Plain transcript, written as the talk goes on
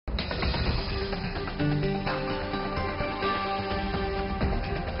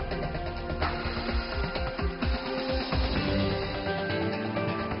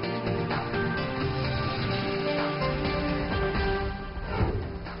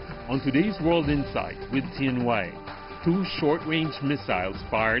On today's World Insight with Tianwei, 2 short-range missiles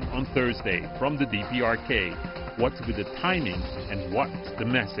fired on Thursday from the DPRK. What's with the timing and what's the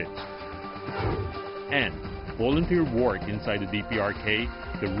message? And volunteer work inside the DPRK,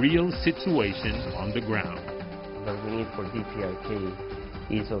 the real situation on the ground. The need for DPRK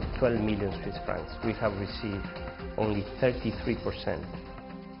is of 12 million Swiss francs. We have received only 33%.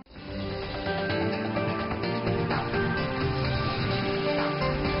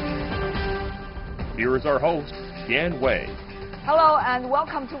 Here is our host, Tianwei. Hello and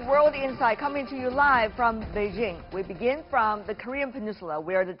welcome to World Insight, coming to you live from Beijing. We begin from the Korean Peninsula,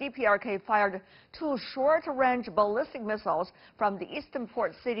 where the DPRK fired 2 short-range ballistic missiles from the eastern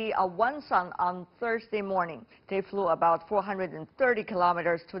port city of Wonsan on Thursday morning. They flew about 430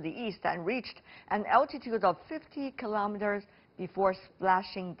 kilometers to the east and reached an altitude of 50 kilometers before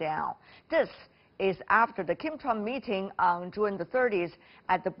splashing down. This is after the Kim-Trump meeting on June the 30th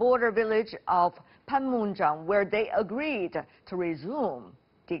at the border village of Panmunjom, where they agreed to resume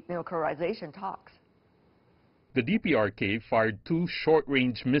denuclearization talks. The DPRK fired 2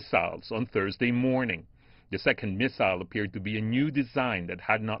 short-range missiles on Thursday morning. The second missile appeared to be a new design that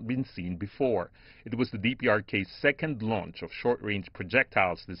had not been seen before. It was the DPRK's second launch of short-range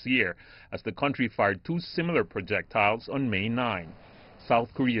projectiles this year, as the country fired 2 similar projectiles on May 9.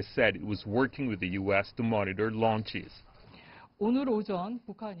 South Korea said it was working with the U.S. to monitor launches. South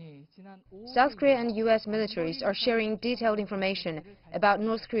Korea and U.S. militaries are sharing detailed information about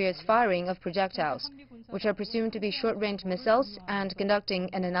North Korea's firing of projectiles, which are presumed to be short-range missiles, and conducting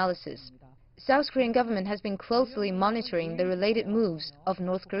an analysis. South Korean government has been closely monitoring the related moves of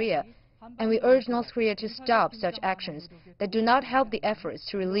North Korea, and we urge North Korea to stop such actions that do not help the efforts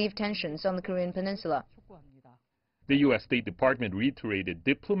to relieve tensions on the Korean Peninsula. The U.S. State Department reiterated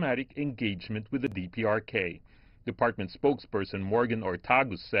diplomatic engagement with the DPRK. Department spokesperson Morgan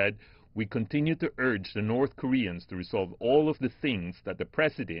Ortagus said, "We continue to urge the North Koreans to resolve all of the things that the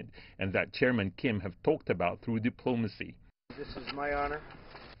President and that Chairman Kim have talked about through diplomacy." This is my honor.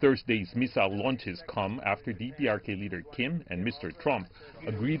 Thursday's missile launches come after DPRK leader Kim and Mr. Trump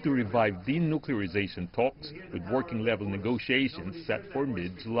agreed to revive denuclearization talks with working-level negotiations set for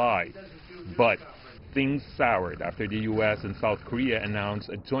mid-July. But things soured after the U.S. and South Korea announced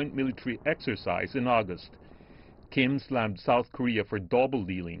a joint military exercise in August. Kim slammed South Korea for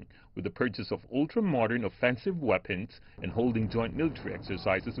double-dealing with the purchase of ultra-modern offensive weapons and holding joint military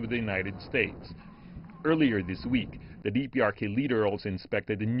exercises with the United States. Earlier this week, the DPRK leader also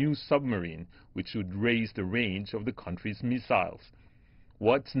inspected a new submarine, which should raise the range of the country's missiles.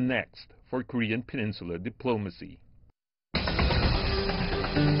 What's next for Korean Peninsula diplomacy?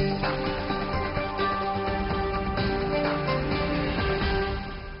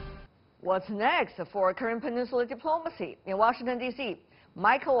 What's next for Korean Peninsula diplomacy? In Washington, D.C.,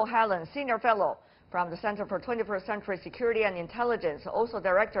 Michael O'Halloran, Senior Fellow from the Center for 21st Century Security and Intelligence, also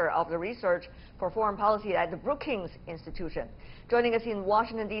Director of the Research for Foreign Policy at the Brookings Institution. Joining us in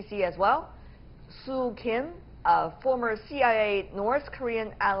Washington, D.C. as well, Soo Kim, a former CIA North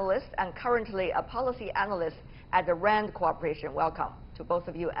Korean analyst and currently a policy analyst at the RAND Corporation. Welcome to both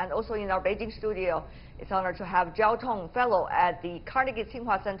of you. And also in our Beijing studio, it's an honor to have Zhao Tong, Fellow at the Carnegie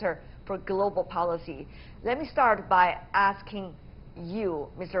Tsinghua Center for Global Policy. Let me start by asking you,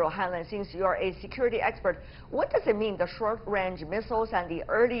 Mr. O'Halloran, since you are a security expert, what does it mean, the short-range missiles and the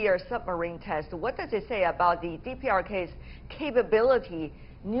earlier submarine test? What does it say about the DPRK's capability,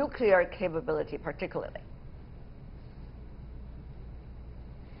 nuclear capability particularly?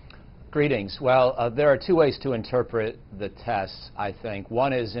 Greetings. Well, there are 2 ways to interpret the tests, I think.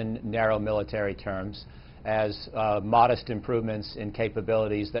 One is in narrow military terms, as modest improvements in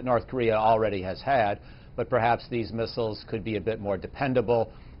capabilities that North Korea already has had, but perhaps these missiles could be a bit more dependable.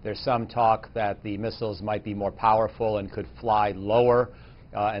 There's some talk that the missiles might be more powerful and could fly lower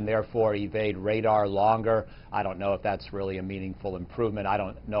and therefore evade radar longer. I don't know if that's really a meaningful improvement. I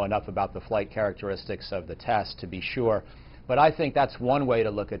don't know enough about the flight characteristics of the test to be sure. But I think that's one way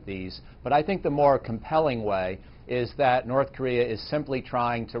to look at these. But I think the more compelling way is that North Korea is simply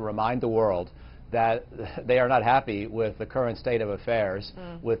trying to remind the world that they are not happy with the current state of affairs,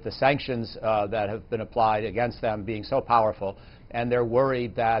 with the sanctions that have been applied against them being so powerful, and they're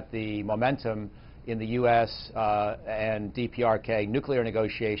worried that the momentum in the U.S. And DPRK nuclear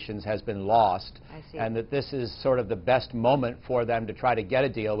negotiations has been lost, and that this is sort of the best moment for them to try to get a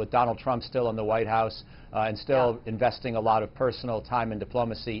deal with Donald Trump still in the White House and still investing a lot of personal time and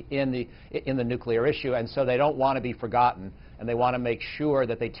diplomacy in the nuclear issue, and so they don't want to be forgotten and they want to make sure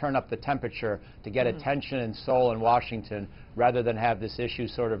that they turn up the temperature to get attention in Seoul and Washington rather than have this issue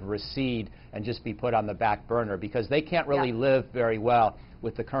sort of recede and just be put on the back burner, because they can't really live very well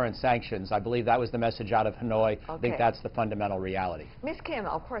with the current sanctions. I believe that was the message out of Hanoi. I think that's the fundamental reality. Ms. Kim,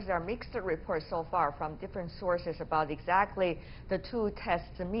 of course, there are mixed reports so far from different sources about exactly the two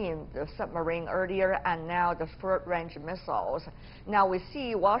tests mean, the submarine earlier and now the short-range missiles. Now we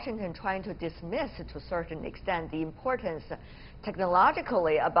see Washington trying to dismiss to a certain extent the importance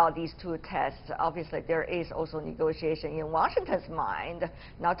technologically about these two tests. Obviously, there is also negotiation in Washington's mind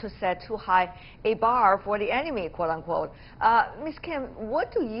not to set too high a bar for the enemy, quote unquote. Ms. Kim,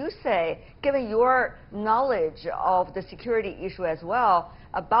 what do you say, given your knowledge of the security issue as well,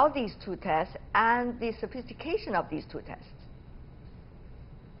 about these two tests and the sophistication of these two tests?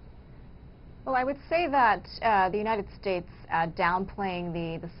 Well, I would say that the United States downplaying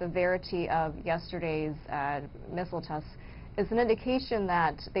the severity of yesterday's missile tests is an indication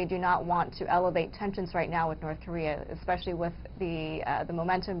that they do not want to elevate tensions right now with North Korea, especially with the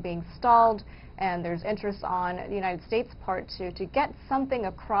momentum being stalled, and there's interest on the United States' part to get something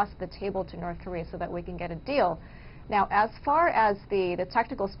across the table to North Korea so that we can get a deal. Now, as far as the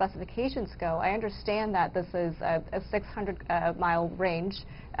technical specifications go, I understand that this is a 600-mile range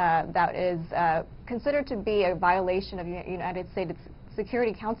that is considered to be a violation of United States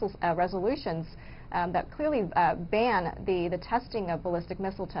Security Council's resolutions that clearly ban the testing of ballistic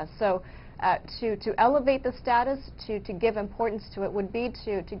missile tests. So to elevate the status, to give importance to it, would be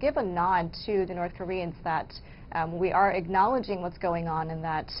to give a nod to the North Koreans that we are acknowledging what's going on, and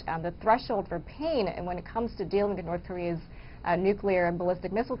that the threshold for pain, and when it comes to dealing with North Korea's nuclear and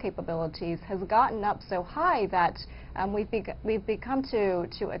ballistic missile capabilities, has gotten up so high that we've become to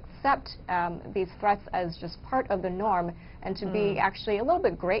accept these threats as just part of the norm, and to be actually a little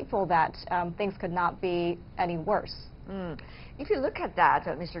bit grateful that things could not be any worse. If you look at that,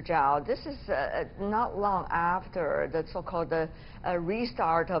 Mr. Zhao, this is not long after the so-called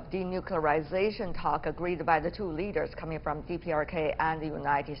restart of denuclearization talk agreed by the two leaders coming from DPRK and the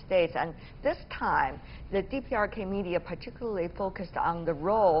United States. And this time, the DPRK media particularly focused on the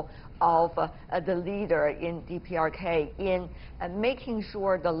role of the leader in DPRK in making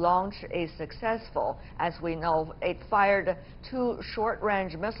sure the launch is successful. As we know, it fired 2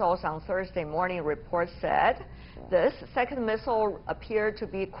 short-range missiles on Thursday morning, reports said. This second missile appeared to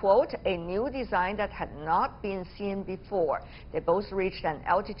be, quote, a new design that had not been seen before. They both reached an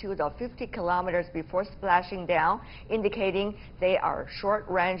altitude of 50 kilometers before splashing down, indicating they are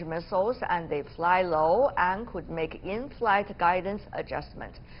short-range missiles and they fly low and could make in-flight guidance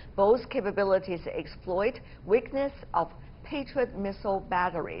adjustment. Both capabilities exploit weakness of Patriot missile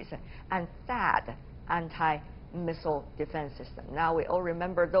batteries and THAAD anti-missile defense system. Now we all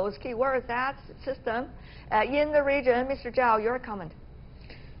remember those keywords, that system. In the region, Mr. Zhao, your comment.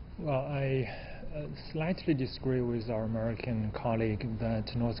 Well, I slightly disagree with our American colleague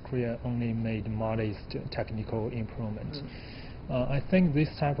that North Korea only made modest technical improvement. I think this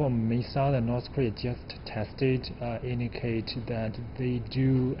type of missile that North Korea just tested indicate that they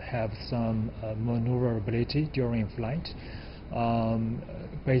do have some maneuverability during flight.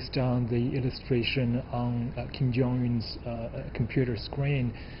 Based on the illustration on Kim Jong-un's computer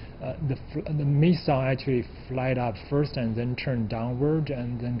screen, the missile actually flied up first and then turned downward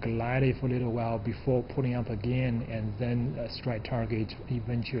and then glided for a little while before pulling up again and then strike target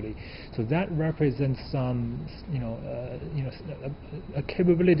eventually. So that represents some, a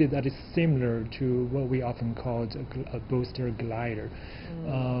capability that is similar to what we often call a booster glider.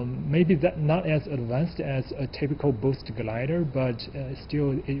 Maybe that not as advanced as a typical booster glider, but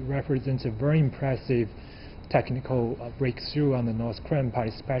still it represents a very impressive technical breakthrough on the North Korean part,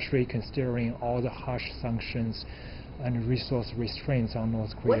 especially considering all the harsh sanctions and resource restraints on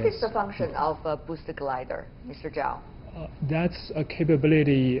North Korea. What is the function of a booster glider, Mr. Zhao? That's a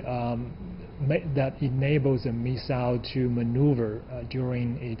capability that enables a missile to maneuver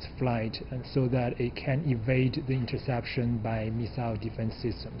during its flight, and so that it can evade the interception by missile defense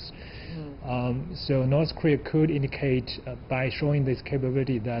systems. So North Korea could indicate by showing this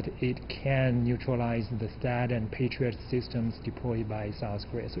capability that it can neutralize the THAAD and Patriot systems deployed by South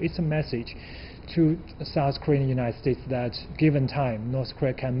Korea. So it's a message to South Korea and the United States that given time, North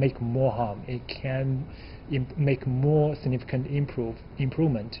Korea can make more harm. It can make more significant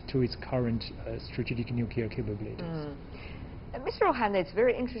improvement to its current strategic nuclear capabilities. Mr. O'Hanlon, it's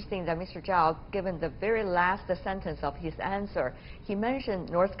very interesting that Mr. Zhao, given the very last sentence of his answer, he mentioned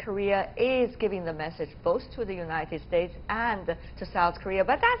North Korea is giving the message both to the United States and to South Korea.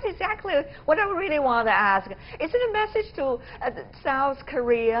 But that's exactly what I really want to ask. Is it a message to South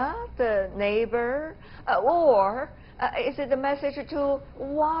Korea, the neighbor, or is it a message to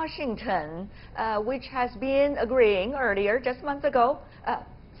Washington, which has been agreeing earlier, just months ago,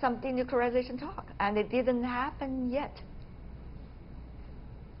 some denuclearization talk, and it didn't happen yet?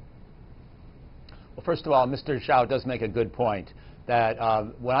 Well, first of all, Mr. Zhao does make a good point that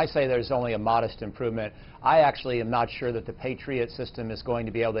when I say there's only a modest improvement, I actually am not sure that the Patriot system is going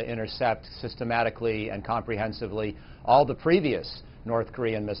to be able to intercept systematically and comprehensively all the previous North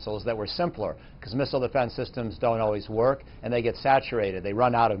Korean missiles that were simpler, because missile defense systems don't always work and they get saturated. They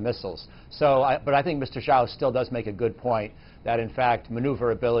run out of missiles. But I think Mr. Zhao still does make a good point that, in fact,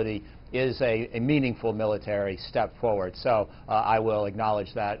 maneuverability is a meaningful military step forward. So I will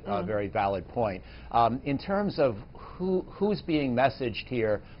acknowledge that very valid point. In terms of who's being messaged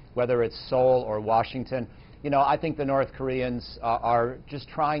here, whether it's Seoul or Washington, I think the North Koreans are just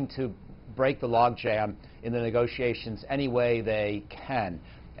trying to break the logjam in the negotiations any way they can.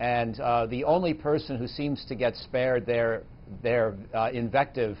 And the only person who seems to get spared their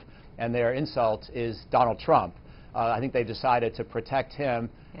invective and their insult is Donald Trump. I think they've decided to protect him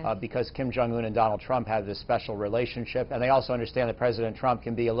because Kim Jong-un and Donald Trump have this special relationship, and they also understand that President Trump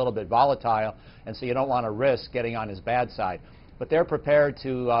can be a little bit volatile, and so you don't want to risk getting on his bad side. But they're prepared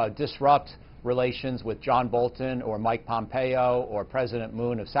to disrupt relations with John Bolton or Mike Pompeo or President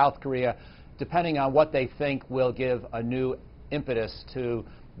Moon of South Korea, depending on what they think will give a new impetus to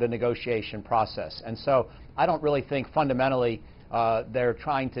the negotiation process. And so I don't really think fundamentally they're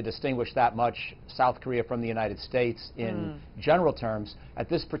trying to distinguish that much South Korea from the United States in general terms. At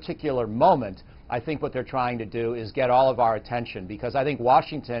this particular moment, I think what they're trying to do is get all of our attention, because I think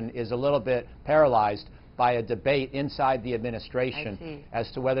Washington is a little bit paralyzed by a debate inside the administration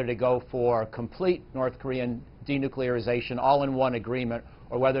as to whether to go for complete North Korean denuclearization, all in one agreement,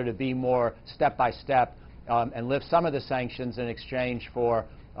 or whether to be more step-by-step and lift some of the sanctions in exchange for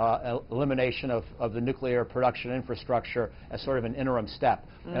elimination of the nuclear production infrastructure as sort of an interim step.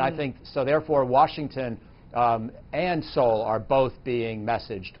 And I think, so therefore, Washington and Seoul are both being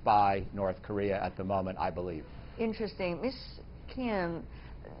messaged by North Korea at the moment, I believe. Interesting. Ms. Kim,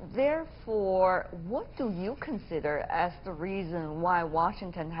 therefore, what do you consider as the reason why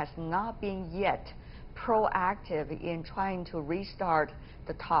Washington has not been yet proactive in trying to restart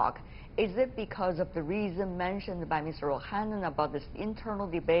the talk? Is it because of the reason mentioned by Mr. O'Hanlon about this internal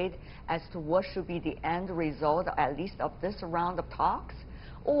debate as to what should be the end result, at least of this round of talks?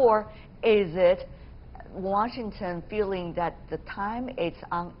 Or is it Washington feeling that the time is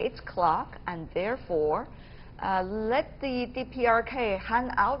on its clock, and therefore let the DPRK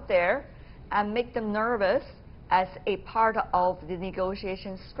hang out there and make them nervous as a part of the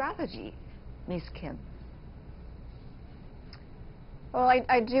negotiation strategy? Ms. Kim. Well,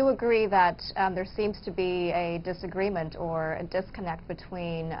 I do agree that there seems to be a disagreement or a disconnect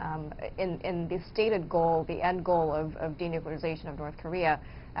between, in the stated goal, the end goal of denuclearization of North Korea,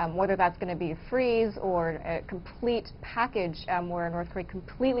 whether that's going to be a freeze or a complete package where North Korea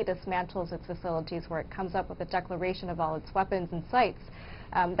completely dismantles its facilities, where it comes up with a declaration of all its weapons and sites.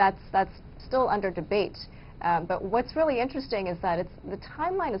 That's still under debate. But what's really interesting is that the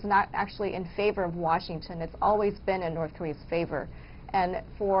timeline is not actually in favor of Washington. It's always been in North Korea's favor. And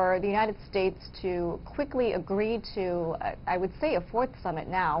for the United States to quickly agree to, I would say, a fourth summit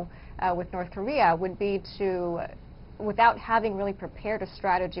now with North Korea would be to, without having really prepared a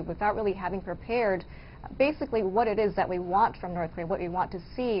strategy, without really having prepared basically what it is that we want from North Korea, what we want to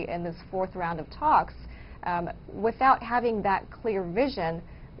see in this fourth round of talks, without having that clear vision,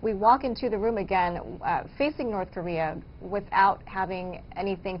 we walk into the room again facing North Korea without having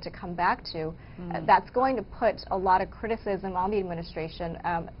anything to come back to. That's going to put a lot of criticism on the administration.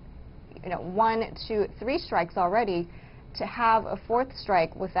 1, 2, 3 strikes already. To have a fourth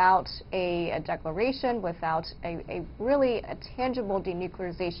strike without a declaration, without a really tangible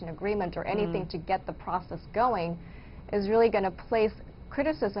denuclearization agreement or anything to get the process going is really going to place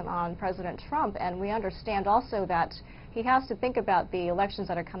criticism on President Trump. And we understand also that he has to think about the elections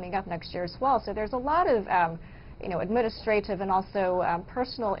that are coming up next year as well. So there's a lot of administrative and also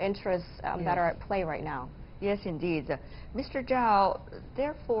personal interests that are at play right now. Yes, indeed. Mr. Zhao,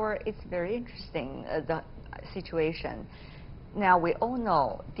 therefore, it's very interesting, the situation. Now, we all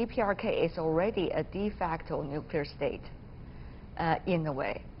know DPRK is already a de facto nuclear state in a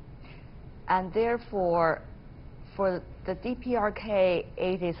way. And therefore, for the DPRK,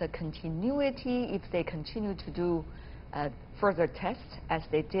 it is a continuity if they continue to do further tests as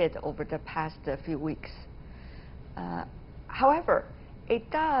they did over the past few weeks. However, it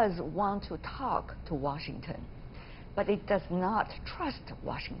does want to talk to Washington, but it does not trust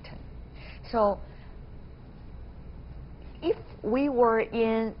Washington. So if we were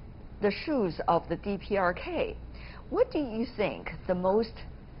in the shoes of the DPRK, what do you think the most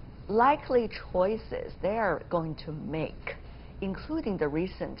likely choices they are going to make, including the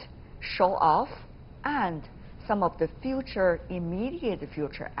recent show-off and some of the immediate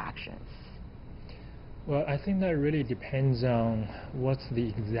future actions? Well, I think that really depends on what's the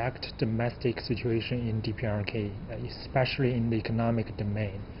exact domestic situation in DPRK, especially in the economic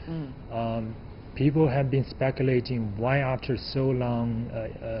domain. People have been speculating why after so long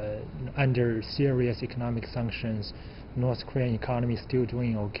under serious economic sanctions, North Korean economy is still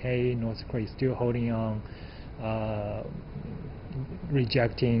doing okay, North Korea is still holding on,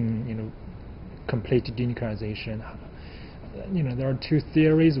 rejecting complete denuclearization. There are two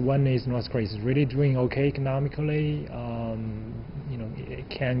theories. One is North Korea is really doing okay economically. It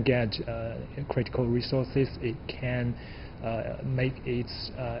can get critical resources. It can make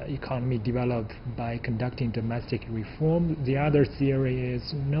its economy develop by conducting domestic reform. The other theory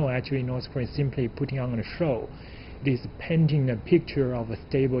is no, actually North Korea is simply putting on a show. It is painting a picture of a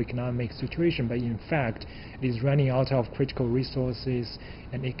stable economic situation, but in fact it is running out of critical resources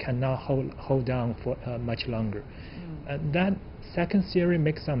and it cannot hold on for much longer. That second theory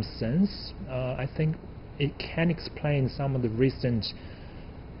makes some sense. I think it can explain some of the recent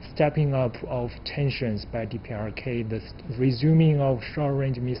stepping up of tensions by DPRK, the resuming of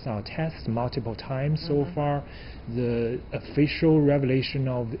short-range missile tests multiple times so far, the official revelation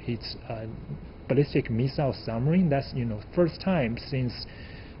of its ballistic missile submarine. That's first time since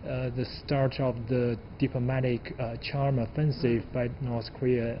the start of the diplomatic charm offensive by North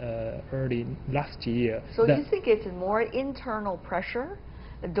Korea early last year. So you think it's more internal pressure,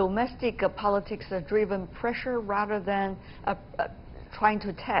 domestic politics-driven pressure, rather than trying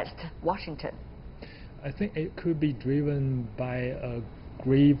to test Washington? I think it could be driven by a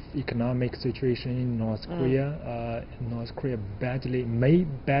grave economic situation in North Korea. North Korea badly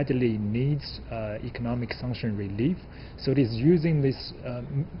needs economic sanction relief, so it is using these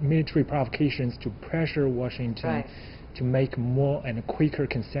military provocations to pressure Washington to make more and quicker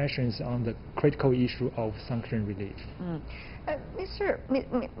concessions on the critical issue of sanction relief.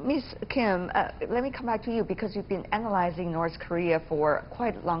 Ms. Kim, let me come back to you because you've been analyzing North Korea for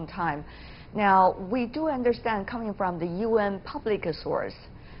quite a long time. Now, we do understand, coming from the UN public source,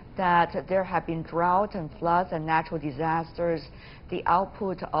 that there have been drought and floods and natural disasters. The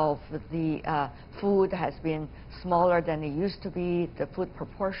output of the food has been smaller than it used to be. The food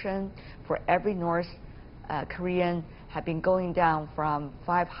proportion for every North Korean have been going down from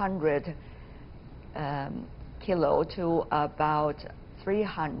 500 kilo to about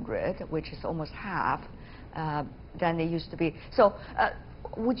 300, which is almost half than it used to be. So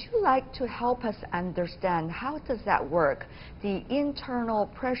would you like to help us understand how does that work? The internal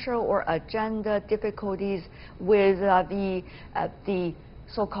pressure or agenda difficulties with the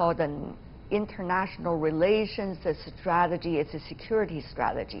so-called international relations strategy, it's a security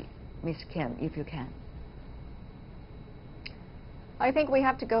strategy. Ms. Kim, if you can. I think we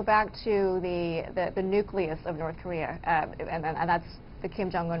have to go back to the nucleus of North Korea, and that's the Kim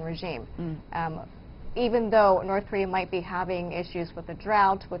Jong-un regime. Even though North Korea might be having issues with the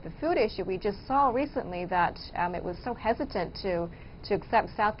drought, with the food issue, we just saw recently that it was so hesitant to accept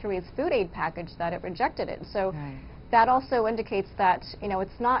South Korea's food aid package that it rejected it. So that also indicates that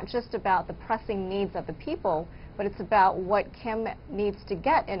it's not just about the pressing needs of the people, but it's about what Kim needs to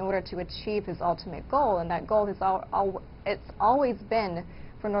get in order to achieve his ultimate goal. And that goal has it's always been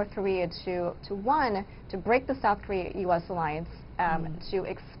for North Korea to break the South Korea-U.S. alliance, to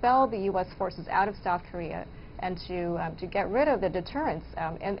expel the U.S. forces out of South Korea, and to get rid of the deterrence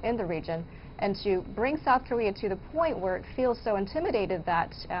in the region, and to bring South Korea to the point where it feels so intimidated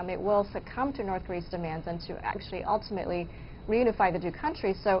that it will succumb to North Korea's demands, and to actually ultimately reunify the two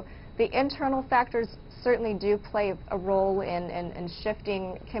countries. So the internal factors certainly do play a role in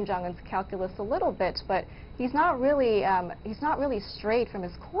shifting Kim Jong-un's calculus a little bit, but he's not really straight from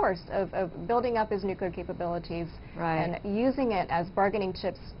his course of building up his nuclear capabilities and using it as bargaining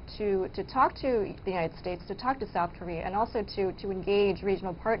chips to talk to the United States, to talk to South Korea, and also to engage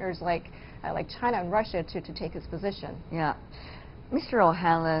regional partners like China and Russia to take his position. Yeah. Mr.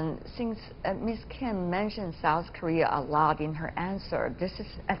 O'Hanlon, since Ms. Kim mentioned South Korea a lot in her answer, this is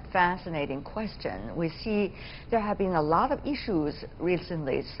a fascinating question. We see there have been a lot of issues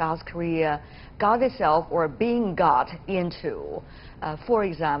recently South Korea got itself or being got into. For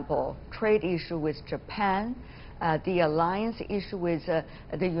example, trade issue with Japan, the alliance issue with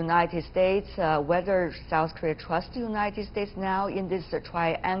the United States, whether South Korea trusts the United States now in this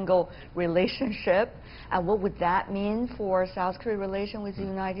triangle relationship, and what would that mean for South Korea relation with the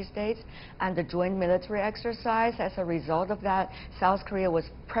United States, and the joint military exercise. As a result of that, South Korea was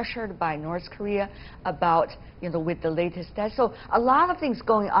pressured by North Korea about, with the latest test. So a lot of things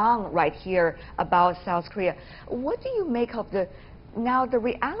going on right here about South Korea. What do you make of the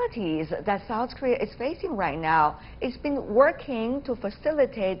realities that South Korea is facing right now? It's been working to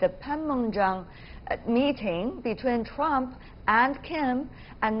facilitate the Panmunjom meeting between Trump and Kim,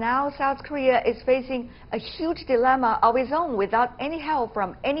 and now South Korea is facing a huge dilemma of its own without any help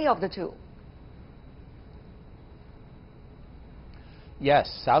from any of the two.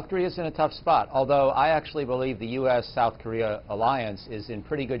 Yes, South Korea is in a tough spot, although I actually believe the U.S.-South Korea alliance is in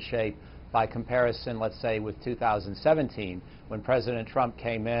pretty good shape by comparison, let's say, with 2017, when President Trump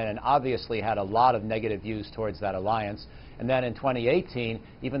came in and obviously had a lot of negative views towards that alliance. And then in 2018,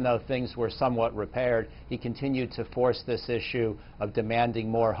 even though things were somewhat repaired, he continued to force this issue of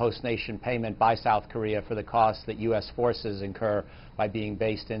demanding more host nation payment by South Korea for the costs that U.S. forces incur by being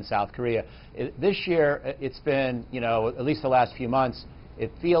based in South Korea. This year, it's been, at least the last few months,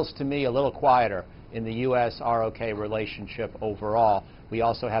 it feels to me a little quieter in the U.S.-ROK relationship overall. We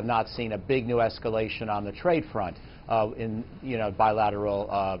also have not seen a big new escalation on the trade front in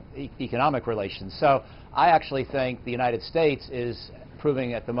bilateral economic relations. So I actually think the United States is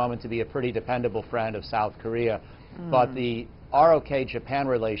proving at the moment to be a pretty dependable friend of South Korea. But the ROK-Japan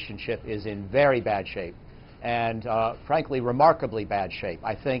relationship is in very bad shape, and frankly, remarkably bad shape.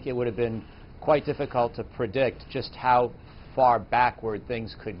 I think it would have been quite difficult to predict just how far backward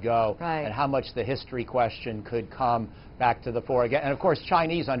things could go, and how much the history question could come back to the fore again. And of course,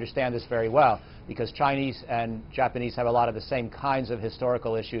 Chinese understand this very well, because Chinese and Japanese have a lot of the same kinds of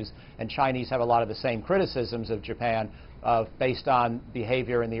historical issues, and Chinese have a lot of the same criticisms of Japan based on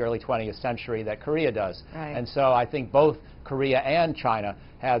behavior in the early 20th century that Korea does. And so I think both Korea and China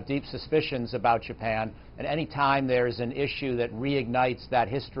have deep suspicions about Japan, and any time there's an issue that reignites that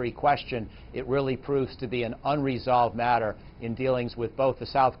history question, it really proves to be an unresolved matter in dealings with both the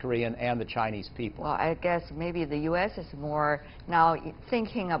South Korean and the Chinese people. Well, I guess maybe the U.S. is more now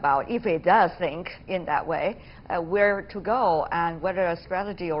thinking about, if it does think in that way, where to go and whether a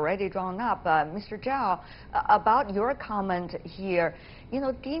strategy already drawn up. Mr. Zhao, about your comment here,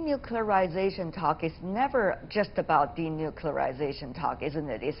 denuclearization talk is never just about denuclearization talk, isn't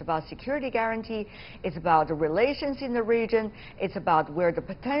it? It's about security guarantee, it's about the relations in the region, it's about where the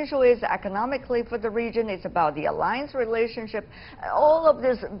potential is economically for the region, it's about the alliance relationship, all of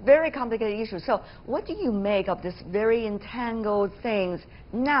this very complicated issues. So what do you make of this very entangled things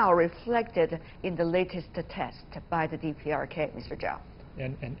now reflected in the latest test by the DPRK, Mr. Zhao?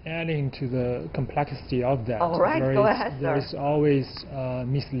 And adding to the complexity of that, there is always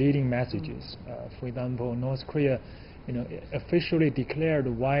misleading messages. For example, North Korea, officially declared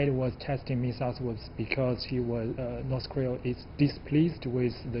why it was testing missiles was because North Korea is displeased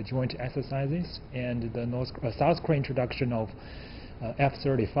with the joint exercises and the South Korean introduction of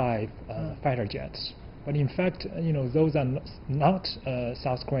F-35 fighter jets. But in fact, those are not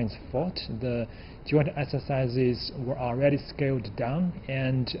South Koreans' fault. The joint exercises were already scaled down,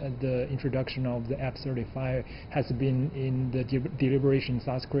 and the introduction of the F-35 has been in the deliberation in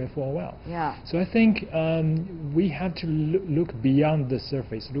South Korea for a while. So I think we have to look beyond the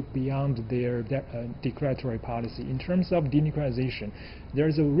surface, look beyond their declaratory policy. In terms of denuclearization, there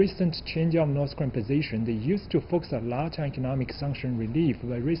is a recent change of North Korean position. They used to focus a lot on economic sanction relief,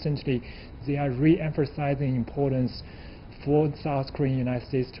 but recently they are re-emphasizing importance for South Korea and United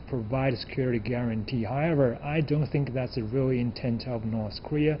States to provide security guarantee. However, I don't think that's the real intent of North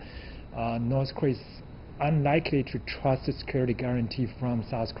Korea. North Korea is unlikely to trust the security guarantee from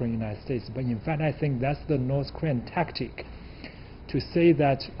South Korea and United States. But in fact, I think that's the North Korean tactic, to say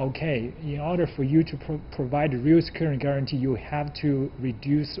that, okay, in order for you to provide a real security guarantee, you have to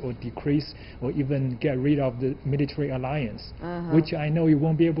reduce or decrease or even get rid of the military alliance, which I know you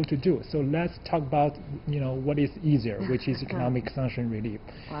won't be able to do. So let's talk about, what is easier, which is economic sanction relief.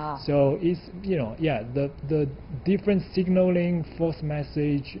 So it's, the different signaling, false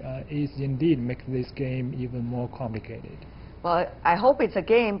message is indeed make this game even more complicated. Well, I hope it's a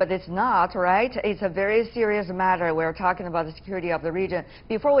game, but it's not, right? It's a very serious matter. We're talking about the security of the region.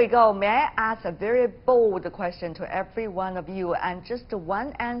 Before we go, may I ask a very bold question to every one of you, and just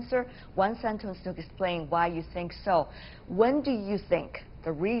one answer, one sentence to explain why you think so. When do you think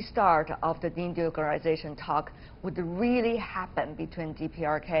the restart of the denuclearization talk would really happen between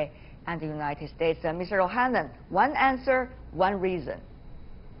DPRK and the United States? Mr. O'Hanlon, one answer, one reason.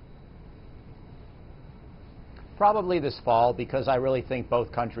 Probably this fall, because I really think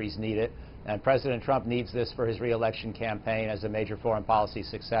both countries need it. And President Trump needs this for his re-election campaign as a major foreign policy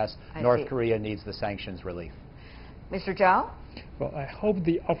success. North Korea needs the sanctions relief. Mr. Zhao? Well, I hope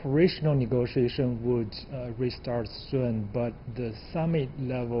the operational negotiation would restart soon, but the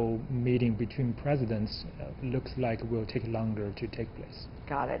summit-level meeting between presidents looks like will take longer to take place.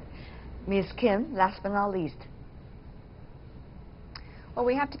 Got it. Ms. Kim, last but not least. Well,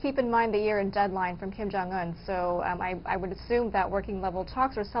 we have to keep in mind the year-end deadline from Kim Jong-un, so I would assume that working-level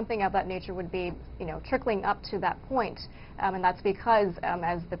talks or something of that nature would be, trickling up to that point, and that's because,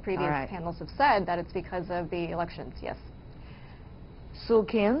 as the previous panels have said, that it's because of the elections. Yes. Sue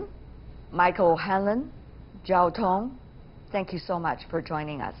Kim, Michael O'Hanlon, Zhao Tong, thank you so much for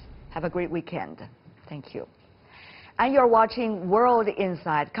joining us. Have a great weekend. Thank you. And you're watching World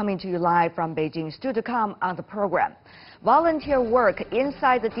Insight, coming to you live from Beijing. Still to come on the program. Volunteer work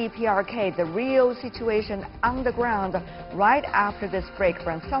inside the DPRK, the real situation on the ground right after this break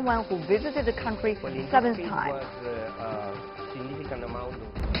from someone who visited the country 7th time.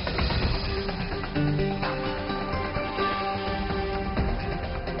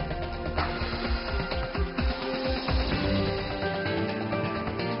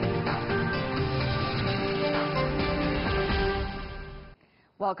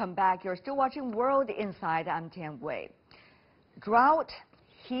 Welcome back. You're still watching World Insight. I'm Tian Wei. Drought,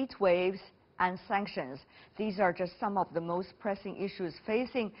 heat waves, and sanctions. These are just some of the most pressing issues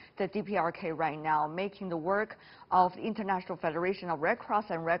facing the DPRK right now, making the work of the International Federation of Red Cross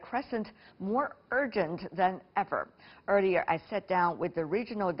and Red Crescent more urgent than ever. Earlier, I sat down with the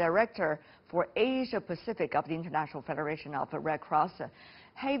Regional Director for Asia Pacific of the International Federation of Red Cross,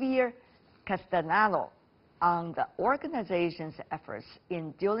 Javier Castellano, on the organization's efforts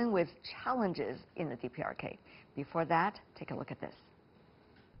in dealing with challenges in the DPRK. Before that, take a look at this.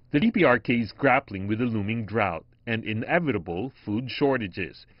 The DPRK is grappling with a looming drought and inevitable food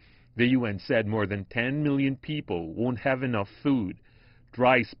shortages. The UN said more than 10 million people won't have enough food.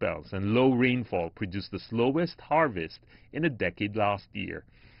 Dry spells and low rainfall produced the slowest harvest in a decade last year.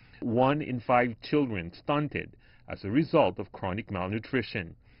 1 in 5 children stunted as a result of chronic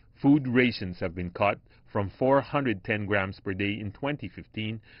malnutrition. Food rations have been cut from 410 grams per day in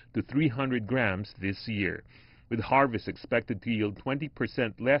 2015 to 300 grams this year. With harvest expected to yield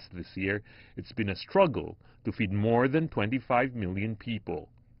 20% less this year, it's been a struggle to feed more than 25 million people.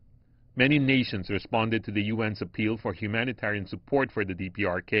 Many nations responded to the UN's appeal for humanitarian support for the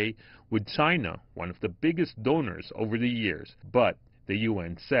DPRK, with China one of the biggest donors over the years. But the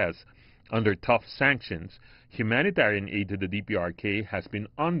UN says, under tough sanctions, humanitarian aid to the DPRK has been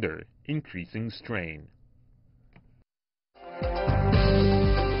under increasing strain.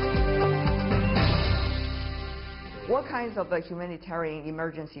 What kinds of humanitarian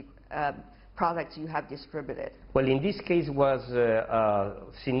emergency products you have distributed? Well, in this case was a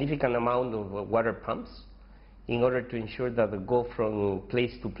significant amount of water pumps in order to ensure that they go from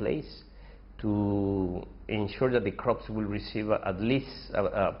place to place to ensure that the crops will receive at least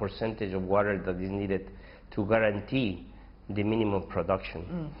a percentage of water that is needed to guarantee the minimum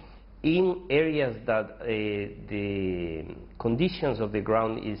production. In areas that the conditions of the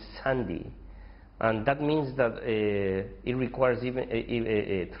ground is sandy, and that means that it requires even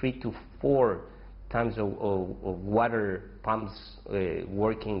 3 to 4 times of water pumps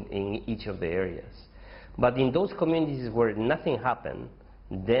working in each of the areas. But in those communities where nothing happened,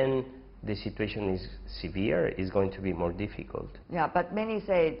 then the situation is severe, is going to be more difficult. Yeah, but many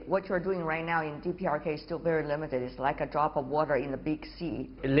say what you're doing right now in DPRK is still very limited. It's like a drop of water in the big sea.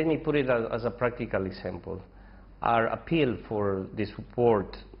 Let me put it as a practical example. Our appeal for the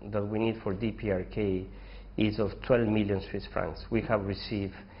support that we need for DPRK is of 12 million Swiss francs. We have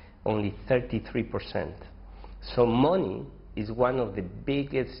received only 33%. So money is one of the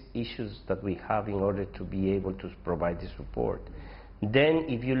biggest issues that we have in order to be able to provide the support. Then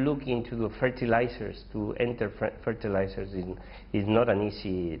if you look into the fertilizers, to enter fertilizers is not an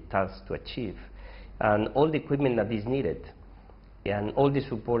easy task to achieve. And all the equipment that is needed and all the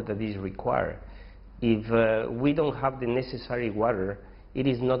support that is required, if we don't have the necessary water, it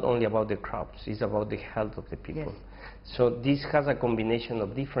is not only about the crops, it's about the health of the people. Yes. So this has a combination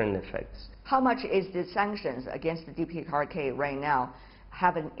of different effects. How much is the sanctions against the DPRK right now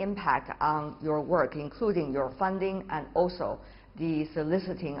have an impact on your work, including your funding and also the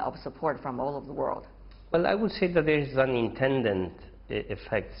soliciting of support from all over the world? Well, I would say that there is unintended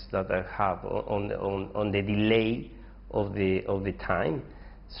effects that I have on the delay of the time.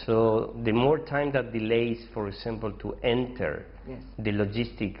 So the more time that delays, for example, to enter the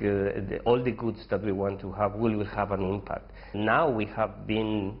logistic, all the goods that we want to have will have an impact. Now we have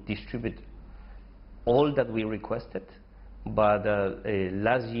been distributed all that we requested, but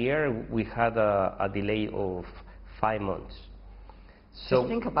last year we had a delay of 5 months. So just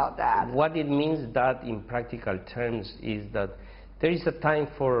think about that. What it means that in practical terms is that there is a time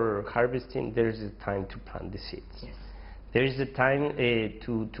for harvesting, there is a time to plant the seeds. Yes. There is a time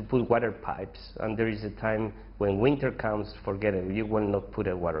to put water pipes, and there is a time when winter comes, forget it, you will not put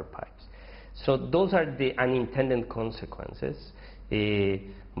a water pipes. So those are the unintended consequences.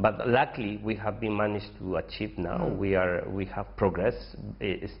 But luckily, we have been managed to achieve now. We have progressed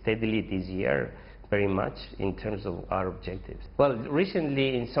steadily this year, very much in terms of our objectives. Well,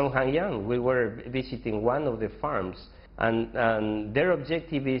 recently in Songhangyang, we were visiting one of the farms, and their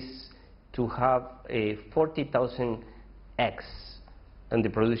objective is to have 40,000 eggs in the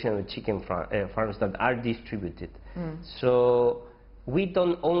production of chicken farms that are distributed. So we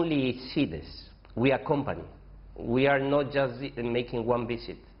don't only see this, we accompany. We are not just making one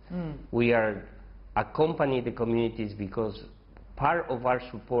visit. We are accompanying the communities because part of our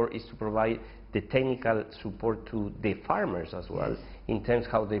support is to provide the technical support to the farmers as well in terms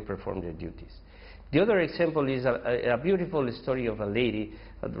of how they perform their duties. The other example is a beautiful story of a lady,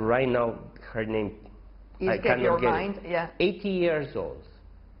 right now her name, I cannot get it. Yeah. 80 years old,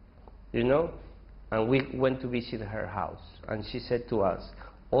 you know, and we went to visit her house, and she said to us,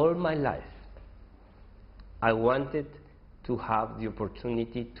 all my life I wanted to have the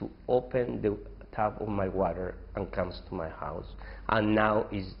opportunity to open the tap of my water and comes to my house, and now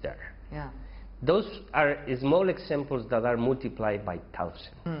it's there. Yeah. Those are small examples that are multiplied by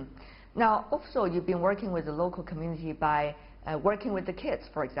thousands. Now, also, you've been working with the local community by working with the kids,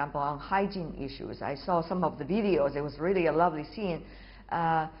 for example, on hygiene issues. I saw some of the videos. It was really a lovely scene.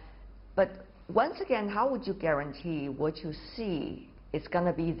 But once again, how would you guarantee what you see is going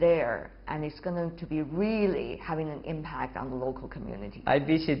to be there and it's going to be really having an impact on the local community? I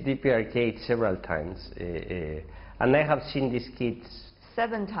visited DPRK several times, and I have seen these kids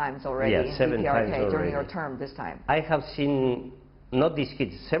 7 times already in DPRK during your term this time. I have seen, not these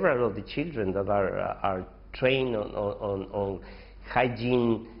kids, several of the children that are trained on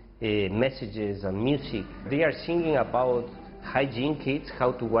hygiene messages and music. They are singing about hygiene kits,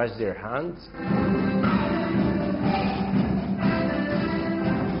 how to wash their hands.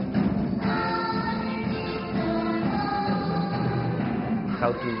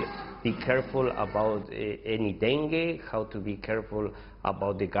 How to be careful about any dengue, how to be careful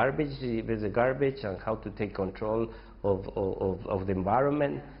about the garbage, and how to take control of the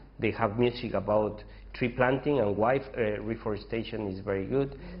environment. They have music about tree planting and reforestation is very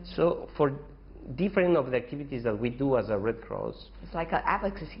good. So for different of the activities that we do as a Red Cross, it's like an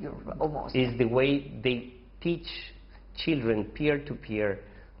advocacy group almost. Is the way they teach children peer-to-peer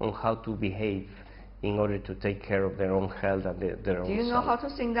on how to behave in order to take care of their own health and their own. Do you know how to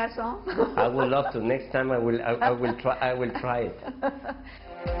sing that song? I would love to. Next time I will try it.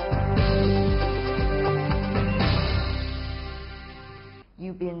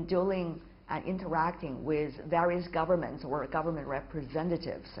 You've been dealing and interacting with various governments or government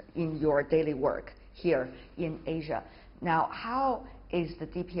representatives in your daily work here in Asia. Now, how is the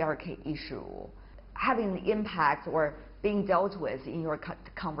DPRK issue having an impact or being dealt with in your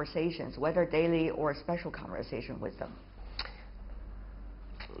conversations, whether daily or special conversation with them?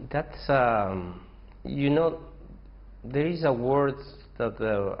 That's, you know, there is a word that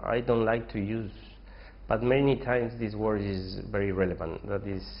I don't like to use, but many times this word is very relevant, that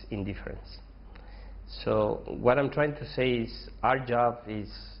is indifference. So what I'm trying to say is our job is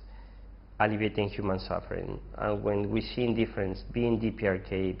alleviating human suffering, and when we see indifference, be in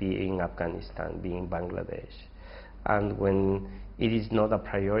DPRK, be in Afghanistan, be in Bangladesh, and when it is not a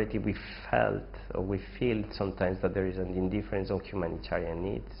priority, we felt or we feel sometimes that there is an indifference on humanitarian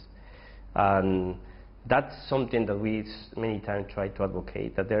needs. And that's something that we many times try to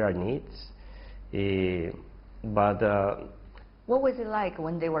advocate, that there are needs. What was it like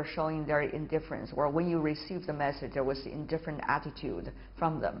when they were showing their indifference, or when you received the message there was indifferent attitude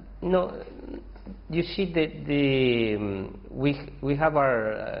from them? No, you see, we have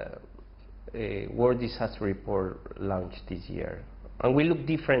our World Disaster Report launched this year, and we look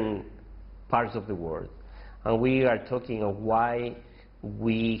different parts of the world, and we are talking of why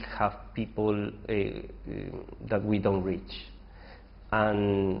we have people that we don't reach.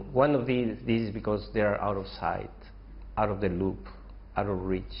 And one of these is because they are out of sight, out of the loop, out of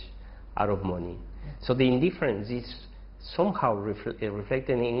reach, out of money. So the indifference is somehow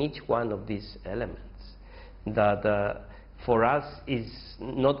reflected in each one of these elements, that for us is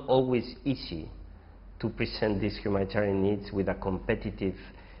not always easy to present these humanitarian needs with a competitive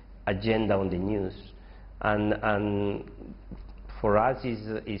agenda on the news. And For us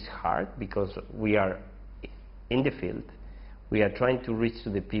is hard because we are in the field. We are trying to reach to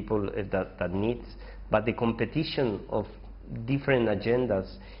the people that needs, but the competition of different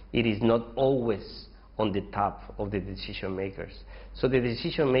agendas, it is not always on the top of the decision makers. So the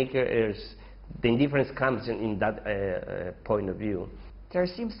decision makers, the indifference comes in that point of view. There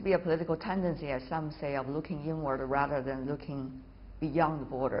seems to be a political tendency, as some say, of looking inward rather than looking beyond the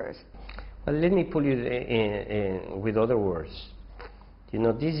borders. Well, let me put you with other words. You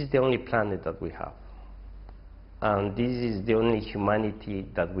know, this is the only planet that we have. And this is the only humanity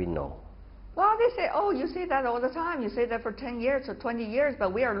that we know. Well, they say, oh, you say that all the time. You say that for 10 years or 20 years,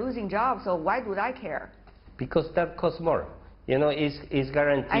 but we are losing jobs, so why would I care? Because that costs more. You know, it's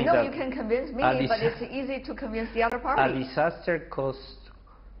guaranteed. I know that you can convince me, but it's easy to convince the other party. A disaster costs,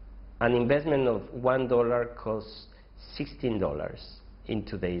 an investment of $1 costs $16 in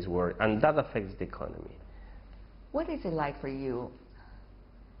today's world, and that affects the economy. What is it like for you?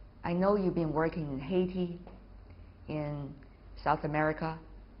 I know you've been working in Haiti, in South America,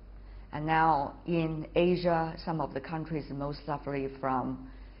 and now in Asia, some of the countries most suffering from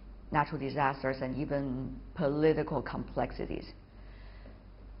natural disasters and even political complexities.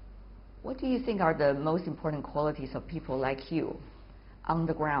 What do you think are the most important qualities of people like you on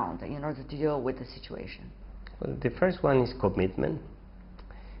the ground in order to deal with the situation? Well, the first one is commitment.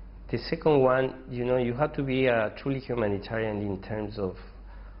 The second one, you know, you have to be a truly humanitarian in terms of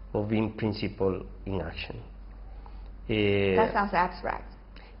being principled in action. That sounds abstract.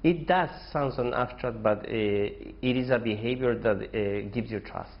 It does sound abstract, but it is a behavior that gives you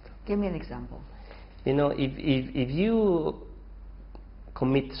trust. Give me an example. You know, if you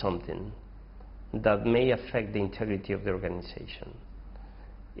commit something that may affect the integrity of the organization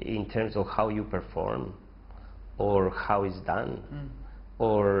in terms of how you perform or how it's done,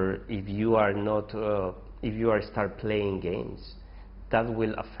 or if you are not, if you are start playing games, that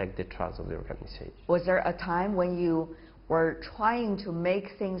will affect the trust of the organization. Was there a time when you were trying to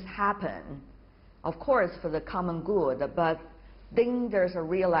make things happen, of course for the common good, but then there's a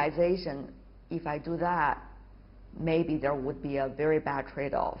realization, if I do that, maybe there would be a very bad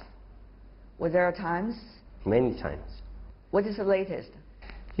trade-off? Were there times? Many times. What is the latest?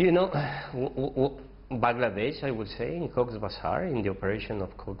 You know, Bangladesh, I would say, in Cox's Bazar, in the operation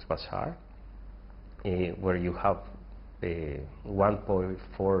of Cox's Bazar, where you have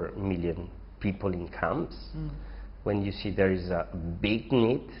 1.4 million people in camps. When you see there is a big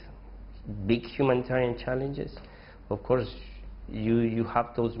need, big humanitarian challenges, of course you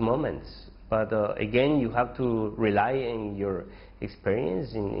have those moments. But again, you have to rely on your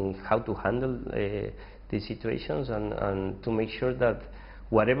experience in how to handle these situations and to make sure that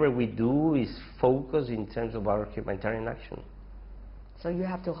whatever we do is focused in terms of our humanitarian action. So you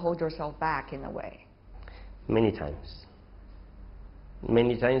have to hold yourself back in a way. Many times.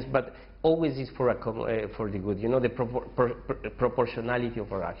 Many times, but always is for the good. You know, the proportionality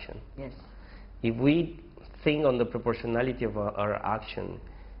of our action. Yes. If we think on the proportionality of our action,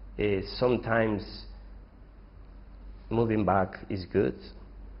 sometimes moving back is good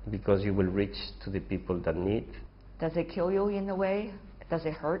because you will reach to the people that need. Does it kill you in a way? Does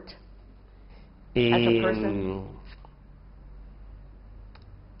it hurt as a person?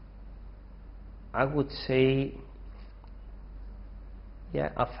 I would say,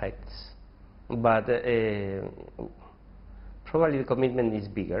 yeah, affects. But probably the commitment is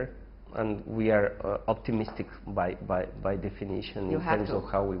bigger, and we are optimistic by definition in terms of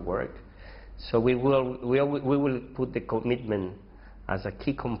how we work. So we will put the commitment as a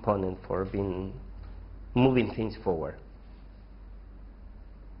key component for moving things forward.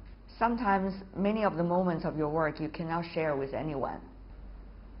 Sometimes many of the moments of your work you cannot share with anyone.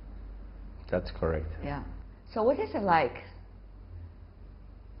 That's correct. Yeah. So what is it like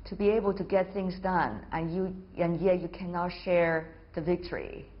to be able to get things done and yet you cannot share the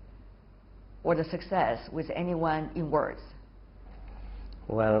victory or the success with anyone in words?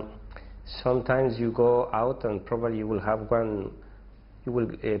 Well, sometimes you go out and probably you will have you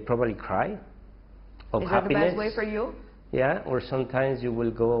will probably cry of happiness. Is that the best way for you? Yeah, or sometimes you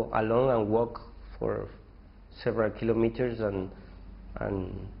will go alone and walk for several kilometers and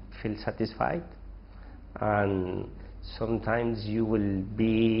feel satisfied. And sometimes you will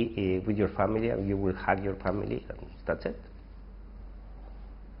be with your family and you will hug your family, and that's it.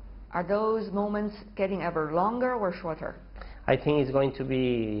 Are those moments getting ever longer or shorter? I think it's going to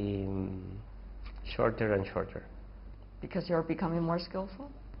be shorter and shorter. Because you're becoming more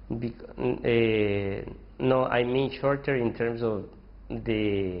skillful? No, I mean shorter in terms of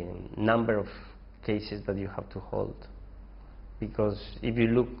the number of cases that you have to hold. Because if you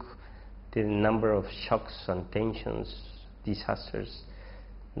look the number of shocks and tensions disasters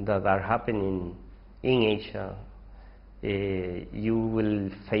that are happening in Asia, you will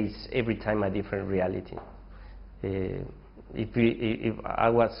face every time a different reality. If I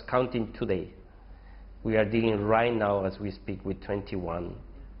was counting today, we are dealing right now as we speak with 21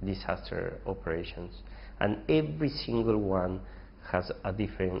 disaster operations, and every single one has a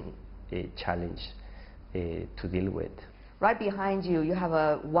different challenge to deal with. Right behind you, you have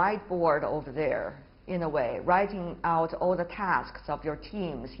a whiteboard over there, in a way, writing out all the tasks of your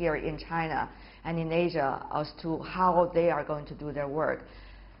teams here in China and in Asia as to how they are going to do their work.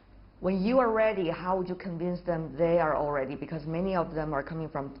 When you are ready, how would you convince them they are all ready? Because many of them are coming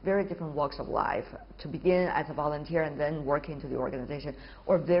from very different walks of life, to begin as a volunteer and then work into the organization,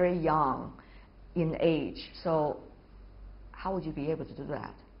 or very young in age. So how would you be able to do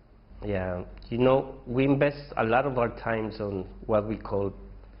that? Yeah, you know, we invest a lot of our times on what we call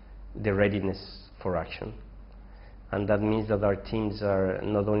the readiness for action. And that means that our teams are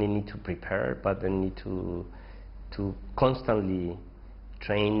not only need to prepare, but they need to constantly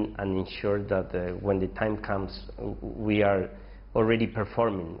train and ensure that when the time comes, we are already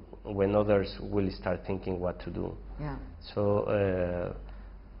performing when others will start thinking what to do. Yeah. So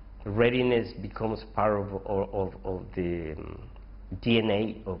readiness becomes part of the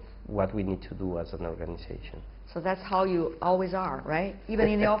DNA of what we need to do as an organization. So that's how you always are, right? Even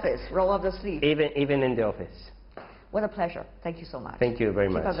in the office, roll up the sleeves. Even in the office. What a pleasure. Thank you so much. Thank you very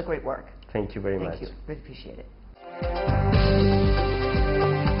much. Keep up the great work. Thank you very much. Thank you. Really appreciate it.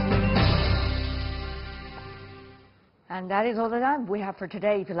 And that is all the time we have for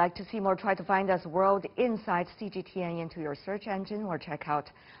today. If you'd like to see more, try to find us World Insights CGTN into your search engine, or check out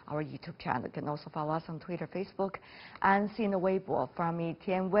our YouTube channel. You can also follow us on Twitter, Facebook, and Sina Weibo. From me,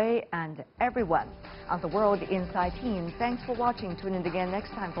 Tian Wei, and everyone on the World Insight team, thanks for watching. Tune in again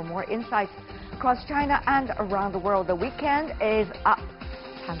next time for more insights across China and around the world. The weekend is up.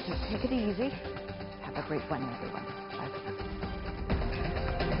 Time to take it easy. Have a great one, everyone.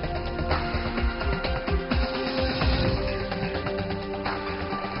 Bye.